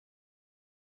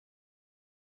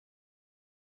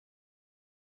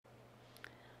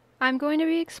I'm going to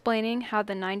be explaining how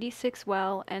the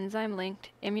 96-well enzyme-linked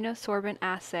immunosorbent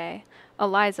assay,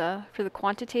 ELISA, for the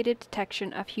quantitative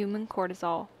detection of human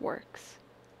cortisol works.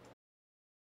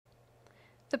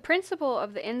 The principle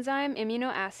of the enzyme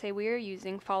immunoassay we are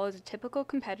using follows a typical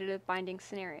competitive binding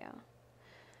scenario.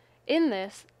 In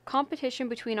this, competition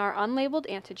between our unlabeled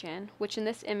antigen, which in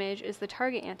this image is the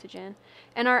target antigen,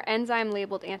 and our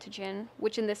enzyme-labeled antigen,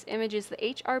 which in this image is the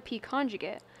HRP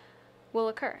conjugate, will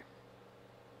occur.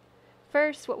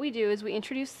 First, what we do is we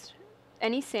introduce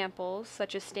any samples,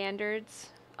 such as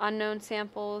standards, unknown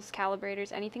samples,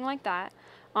 calibrators, anything like that,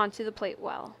 onto the plate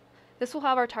well. This will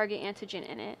have our target antigen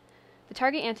in it. The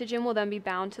target antigen will then be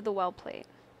bound to the well plate.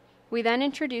 We then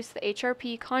introduce the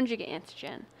HRP conjugate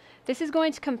antigen. This is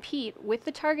going to compete with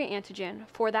the target antigen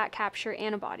for that capture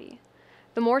antibody.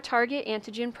 The more target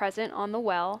antigen present on the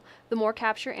well, the more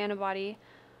capture antibody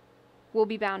will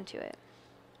be bound to it.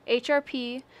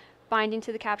 HRP binding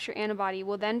to the capture antibody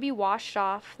will then be washed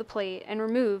off the plate and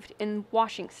removed in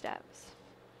washing steps.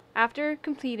 After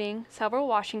completing several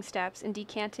washing steps and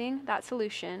decanting that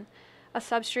solution, a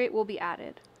substrate will be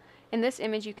added. In this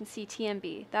image you can see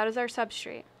TMB. That is our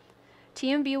substrate.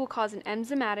 TMB will cause an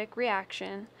enzymatic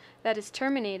reaction that is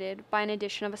terminated by an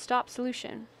addition of a stop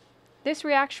solution. This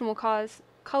reaction will cause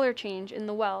color change in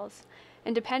the wells,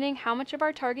 and depending how much of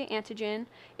our target antigen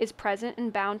is present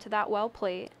and bound to that well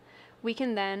plate, we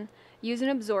can then use an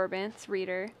absorbance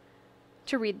reader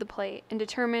to read the plate and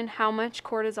determine how much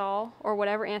cortisol, or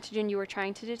whatever antigen you are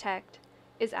trying to detect,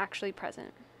 is actually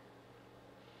present.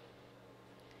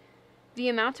 The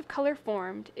amount of color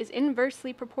formed is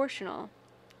inversely proportional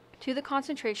to the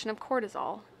concentration of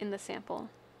cortisol in the sample.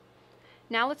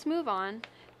 Now let's move on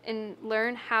and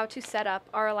learn how to set up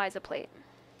our ELISA plate.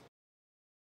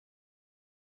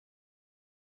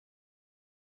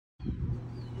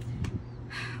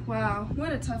 Wow,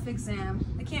 what a tough exam.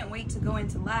 I can't wait to go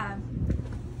into lab.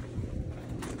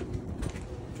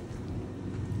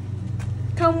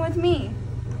 Come with me.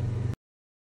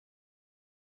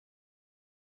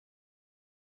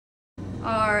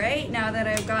 Alright, now that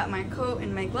I've got my coat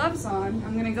and my gloves on,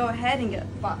 I'm gonna go ahead and get a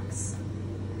box.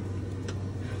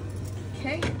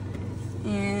 Okay,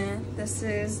 and this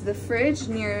is the fridge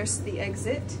nearest the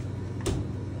exit.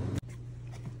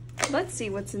 Let's see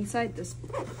what's inside this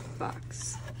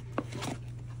box.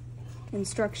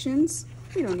 Instructions,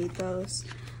 we don't need those.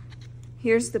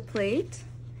 Here's the plate.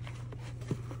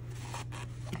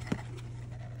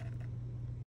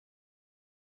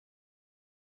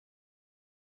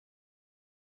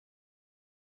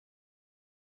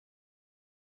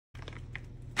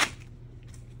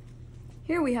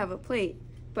 Here we have a plate,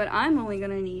 but I'm only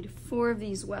gonna need 4 of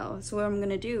these wells. So what I'm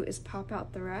gonna do is pop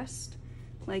out the rest,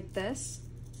 like this,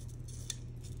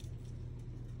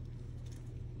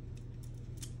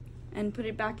 and put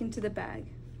it back into the bag.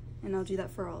 And I'll do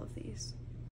that for all of these.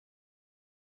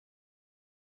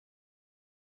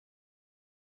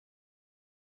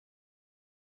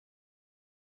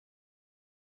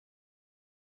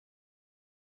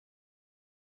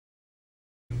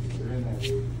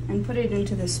 And put it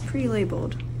into this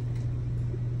pre-labeled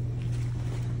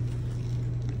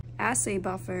assay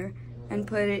buffer and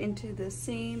put it into the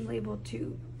same labeled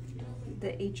tube,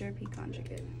 the HRP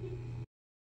conjugate.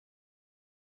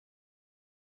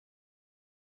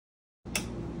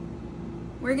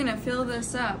 We're gonna fill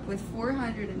this up with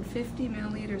 450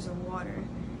 milliliters of water.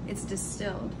 It's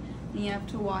distilled, and you have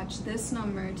to watch this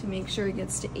number to make sure it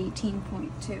gets to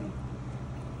 18.2.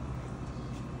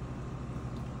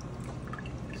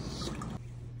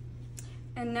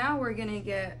 And now we're gonna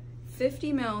get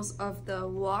 50 mils of the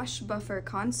wash buffer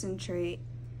concentrate,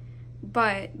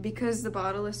 but because the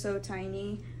bottle is so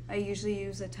tiny, I usually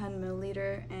use a 10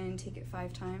 milliliter and take it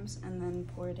 5 times and then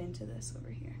pour it into this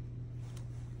over here.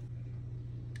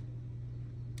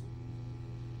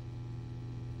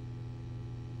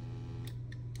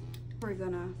 We're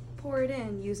gonna pour it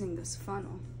in using this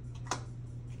funnel.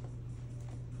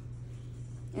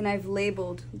 And I've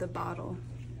labeled the bottle.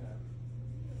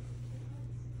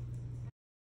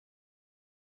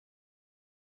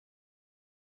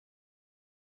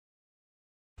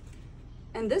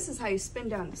 And this is how you spin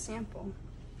down the sample.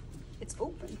 It's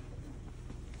open.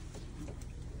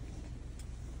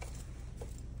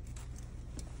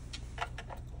 I'm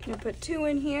gonna put 2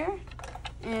 in here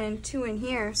and 2 in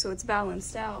here so it's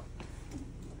balanced out.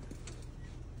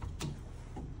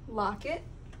 Lock it.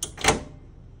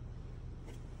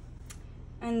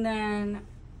 And then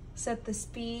set the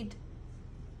speed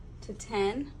to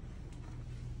 10.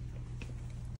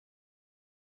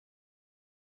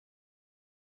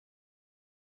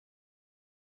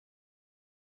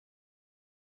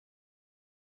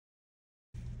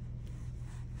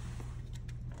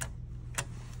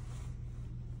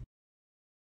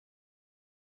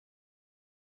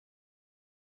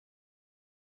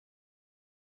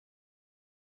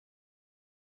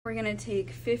 We're going to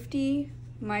take 50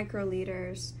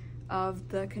 microliters of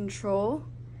the control,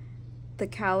 the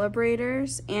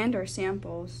calibrators, and our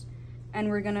samples, and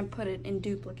we're going to put it in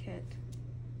duplicate.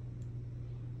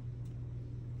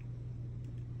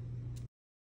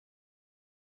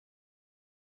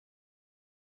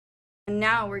 And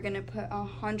now we're going to put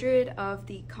 100 of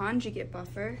the conjugate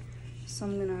buffer, so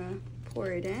I'm going to pour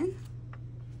it in.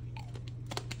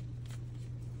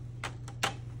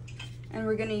 And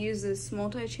we're going to use this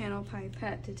multi-channel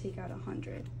pipette to take out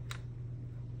 100.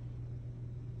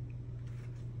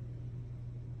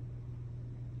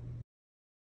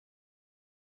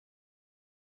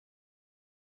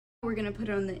 We're going to put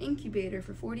it on the incubator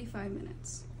for 45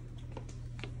 minutes.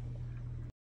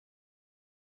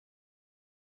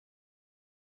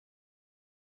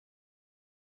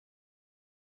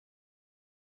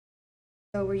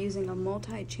 So we're using a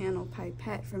multi-channel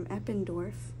pipette from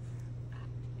Eppendorf.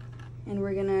 And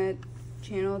we're gonna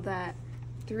channel that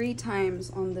 3 times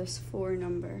on this 4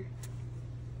 number.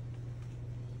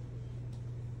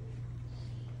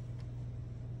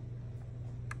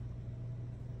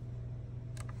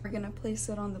 We're gonna place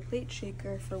it on the plate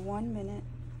shaker for 1 minute.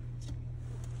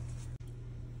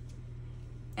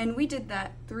 And we did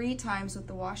that 3 times with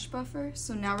the wash buffer,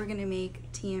 so now we're gonna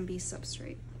make TMB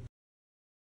substrate.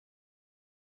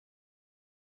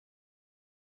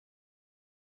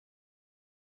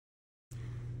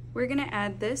 We're going to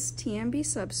add this TMB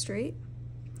substrate,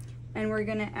 and we're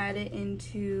going to add it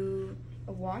into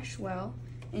a wash well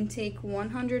and take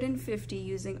 150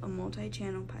 using a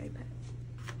multi-channel pipette.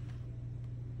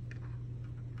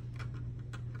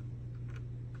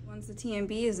 Once the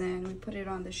TMB is in, we put it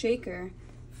on the shaker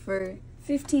for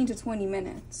 15 to 20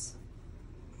 minutes.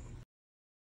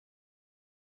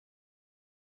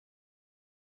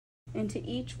 Into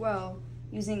each well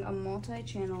using a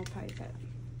multi-channel pipette.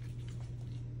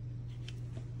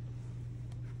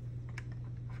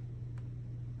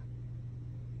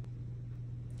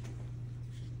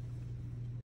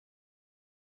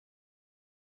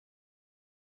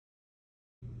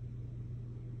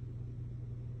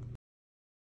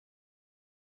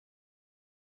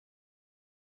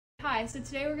 Hi, so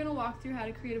today we're going to walk through how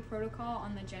to create a protocol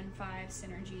on the Gen 5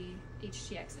 Synergy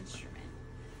HTX instrument.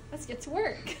 Let's get to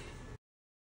work.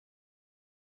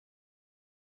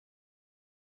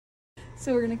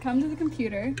 So we're going to come to the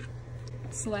computer,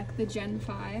 select the Gen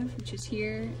 5, which is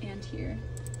here, and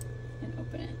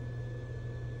open it.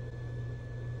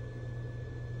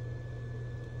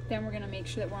 Then we're going to make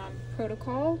sure that we're on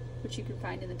protocol, which you can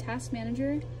find in the task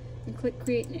manager, and click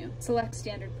create new. Select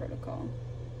standard protocol.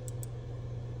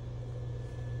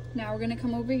 Now we're going to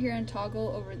come over here and toggle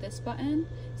over this button.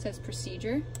 It says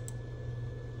procedure.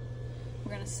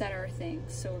 We're going to set our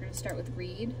things. So we're going to start with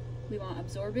read. We want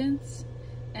absorbance,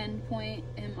 endpoint,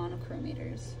 and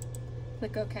monochromators.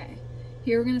 Click OK.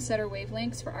 Here we're going to set our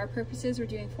wavelengths. For our purposes, we're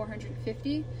doing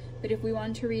 450, but if we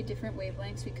wanted to read different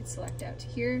wavelengths, we could select out to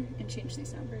here and change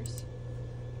these numbers.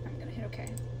 I'm going to hit OK.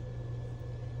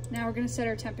 Now we're going to set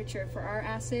our temperature. For our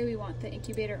assay, we want the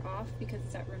incubator off because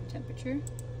it's at room temperature.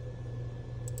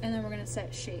 And then we're going to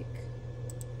set shake.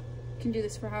 You can do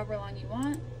this for however long you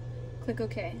want. Click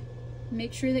OK.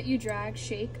 Make sure that you drag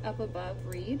shake up above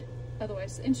read,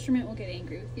 otherwise the instrument will get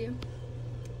angry with you.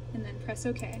 And then press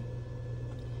OK.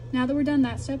 Now that we're done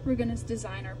that step, we're going to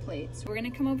design our plates. We're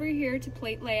going to come over here to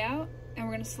plate layout, and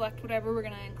we're going to select whatever we're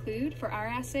going to include. For our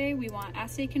assay, we want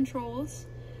assay controls,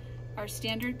 our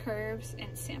standard curves,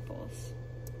 and samples.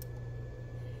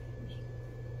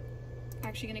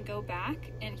 Actually going to go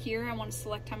back, and here I want to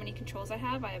select how many controls I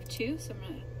have. I have 2, so I'm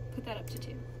going to put that up to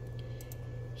 2.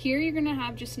 Here you're going to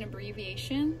have just an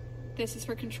abbreviation. This is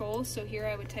for controls, so here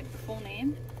I would type the full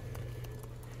name.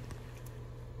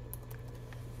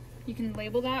 You can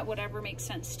label that whatever makes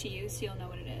sense to you so you'll know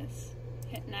what it is.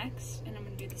 Hit next, and I'm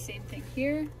going to do the same thing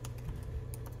here.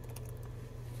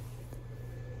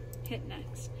 Hit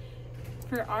next.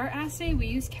 For our assay, we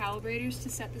use calibrators to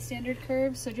set the standard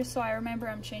curve, so just so I remember,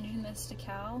 I'm changing this to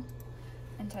cal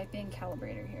and typing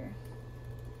calibrator here.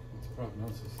 What's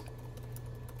prognosis?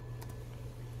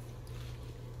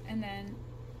 And then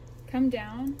come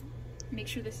down, make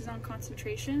sure this is on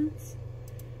concentrations,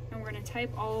 and we're going to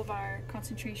type all of our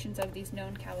concentrations of these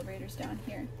known calibrators down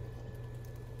here.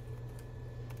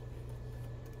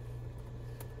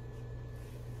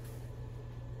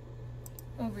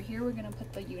 Over here, we're going to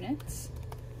put the units.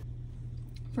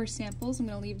 For samples, I'm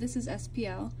going to leave this as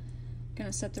SPL. I'm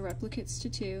going to set the replicates to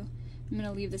 2. I'm going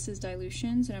to leave this as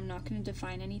dilutions, and I'm not going to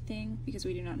define anything because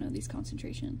we do not know these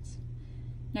concentrations.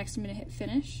 Next, I'm going to hit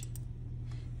finish,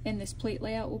 and this plate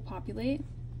layout will populate.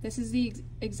 This is the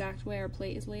exact way our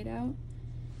plate is laid out.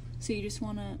 So you just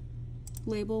want to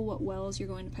label what wells you're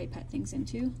going to pipette things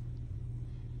into.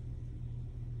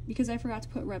 Because I forgot to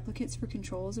put replicates for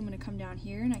controls, I'm going to come down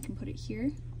here and I can put it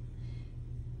here.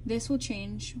 This will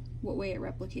change what way it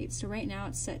replicates. So right now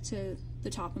it's set to the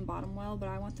top and bottom well, but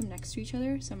I want them next to each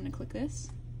other, so I'm going to click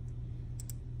this.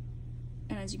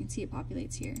 And as you can see, it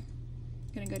populates here.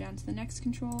 I'm going to go down to the next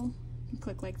control and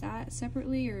click like that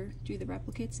separately, or do the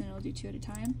replicates and it'll do 2 at a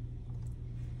time.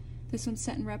 This one's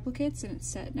set in replicates and it's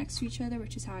set next to each other,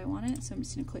 which is how I want it, so I'm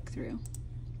just going to click through.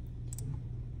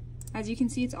 As you can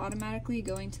see, it's automatically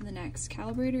going to the next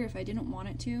calibrator. If I didn't want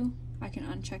it to, I can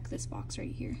uncheck this box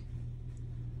right here.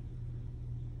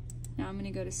 Now I'm going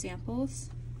to go to samples.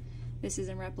 This is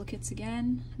in replicates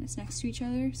again, and it's next to each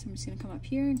other, so I'm just going to come up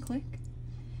here and click.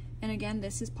 And again,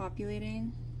 this is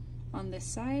populating on this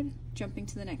side, jumping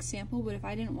to the next sample, but if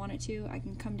I didn't want it to, I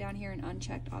can come down here and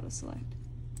uncheck auto select.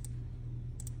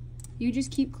 You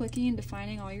just keep clicking and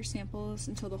defining all your samples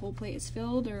until the whole plate is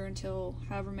filled, or until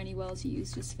however many wells you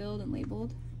used is filled and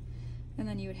labeled, and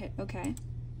then you would hit OK.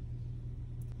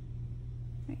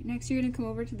 Right, next you're going to come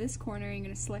over to this corner and you're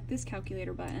going to select this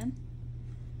calculator button.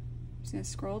 I'm just going to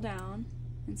scroll down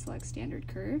and select standard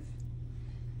curve.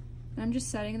 And I'm just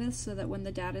setting this so that when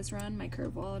the data is run, my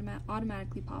curve will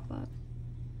automatically pop up.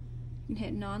 You can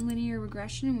hit nonlinear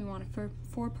regression, and we want it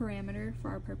for parameter for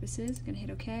our purposes. I'm going to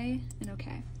hit OK and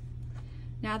OK.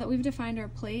 Now that we've defined our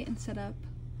plate and set up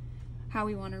how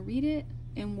we want to read it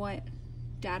and what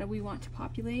data we want to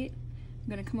populate, I'm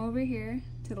going to come over here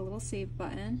to the little save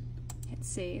button, hit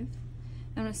save.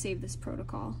 I'm going to save this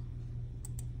protocol.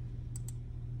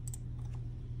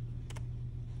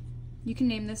 You can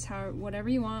name this whatever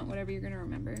you want, whatever you're going to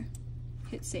remember.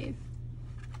 Hit save.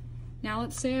 Now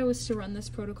let's say I was to run this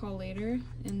protocol later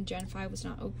and Gen 5 was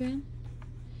not open.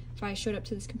 If I showed up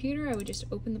to this computer, I would just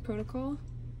open the protocol,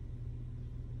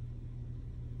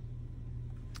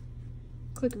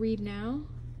 click read now,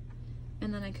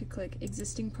 and then I could click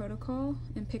existing protocol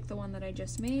and pick the one that I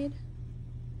just made,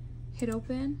 hit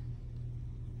open,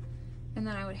 and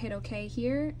then I would hit OK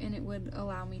here and it would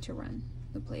allow me to run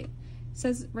the plate. It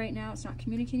says right now it's not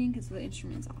communicating because the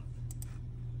instrument's off.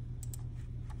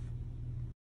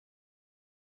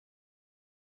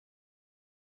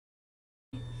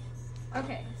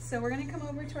 Okay, so we're going to come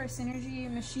over to our Synergy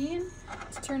machine.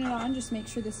 To turn it on, just make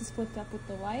sure this is flipped up with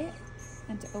the light,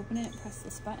 and to open it, press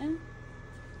this button,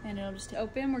 and it'll just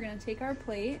open. We're going to take our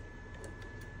plate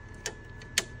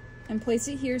and place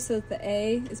it here so that the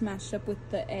A is matched up with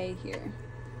the A here.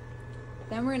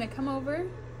 Then we're going to come over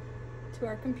to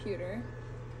our computer.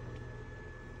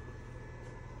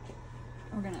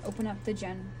 We're going to open up the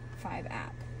Gen 5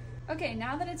 app. Okay,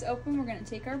 now that it's open, we're going to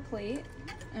take our plate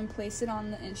and place it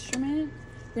on the instrument.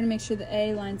 We're going to make sure the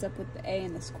A lines up with the A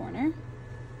in this corner.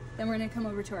 Then we're going to come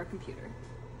over to our computer.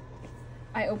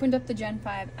 I opened up the Gen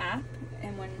 5 app,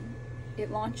 and when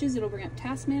it launches, it'll bring up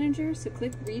Task Manager, so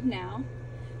click Read Now.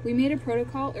 We made a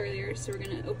protocol earlier, so we're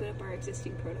going to open up our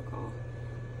existing protocol.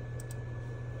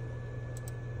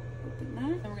 Open that,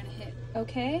 and we're going to hit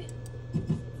OK.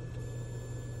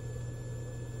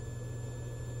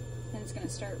 And it's going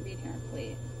to start reading our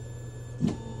plate.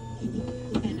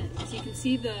 And as you can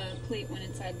see, the plate went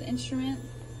inside the instrument,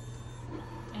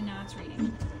 and now it's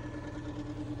reading.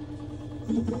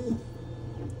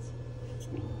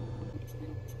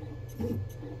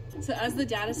 So as the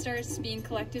data starts being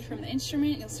collected from the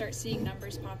instrument, you'll start seeing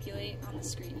numbers populate on the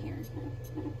screen here.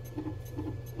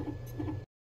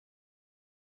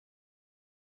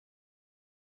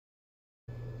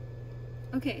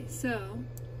 Okay, so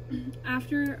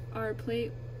after our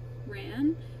plate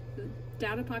ran, the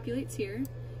data populates here,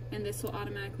 and this will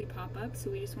automatically pop up, so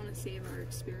we just want to save our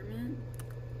experiment.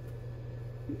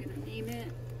 I'm going to name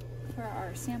it for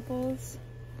our samples.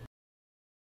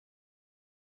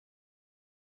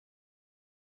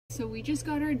 So we just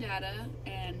got our data,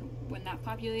 and when that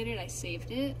populated, I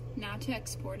saved it. Now to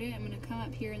export it, I'm going to come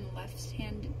up here in the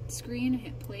left-hand screen and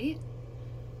hit plate.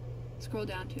 Scroll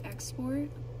down to export.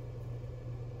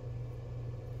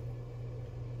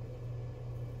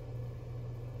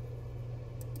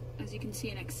 As you can see,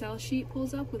 an Excel sheet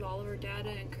pulls up with all of our data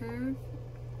and curve.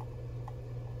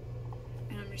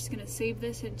 And I'm just going to save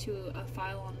this into a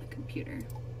file on the computer.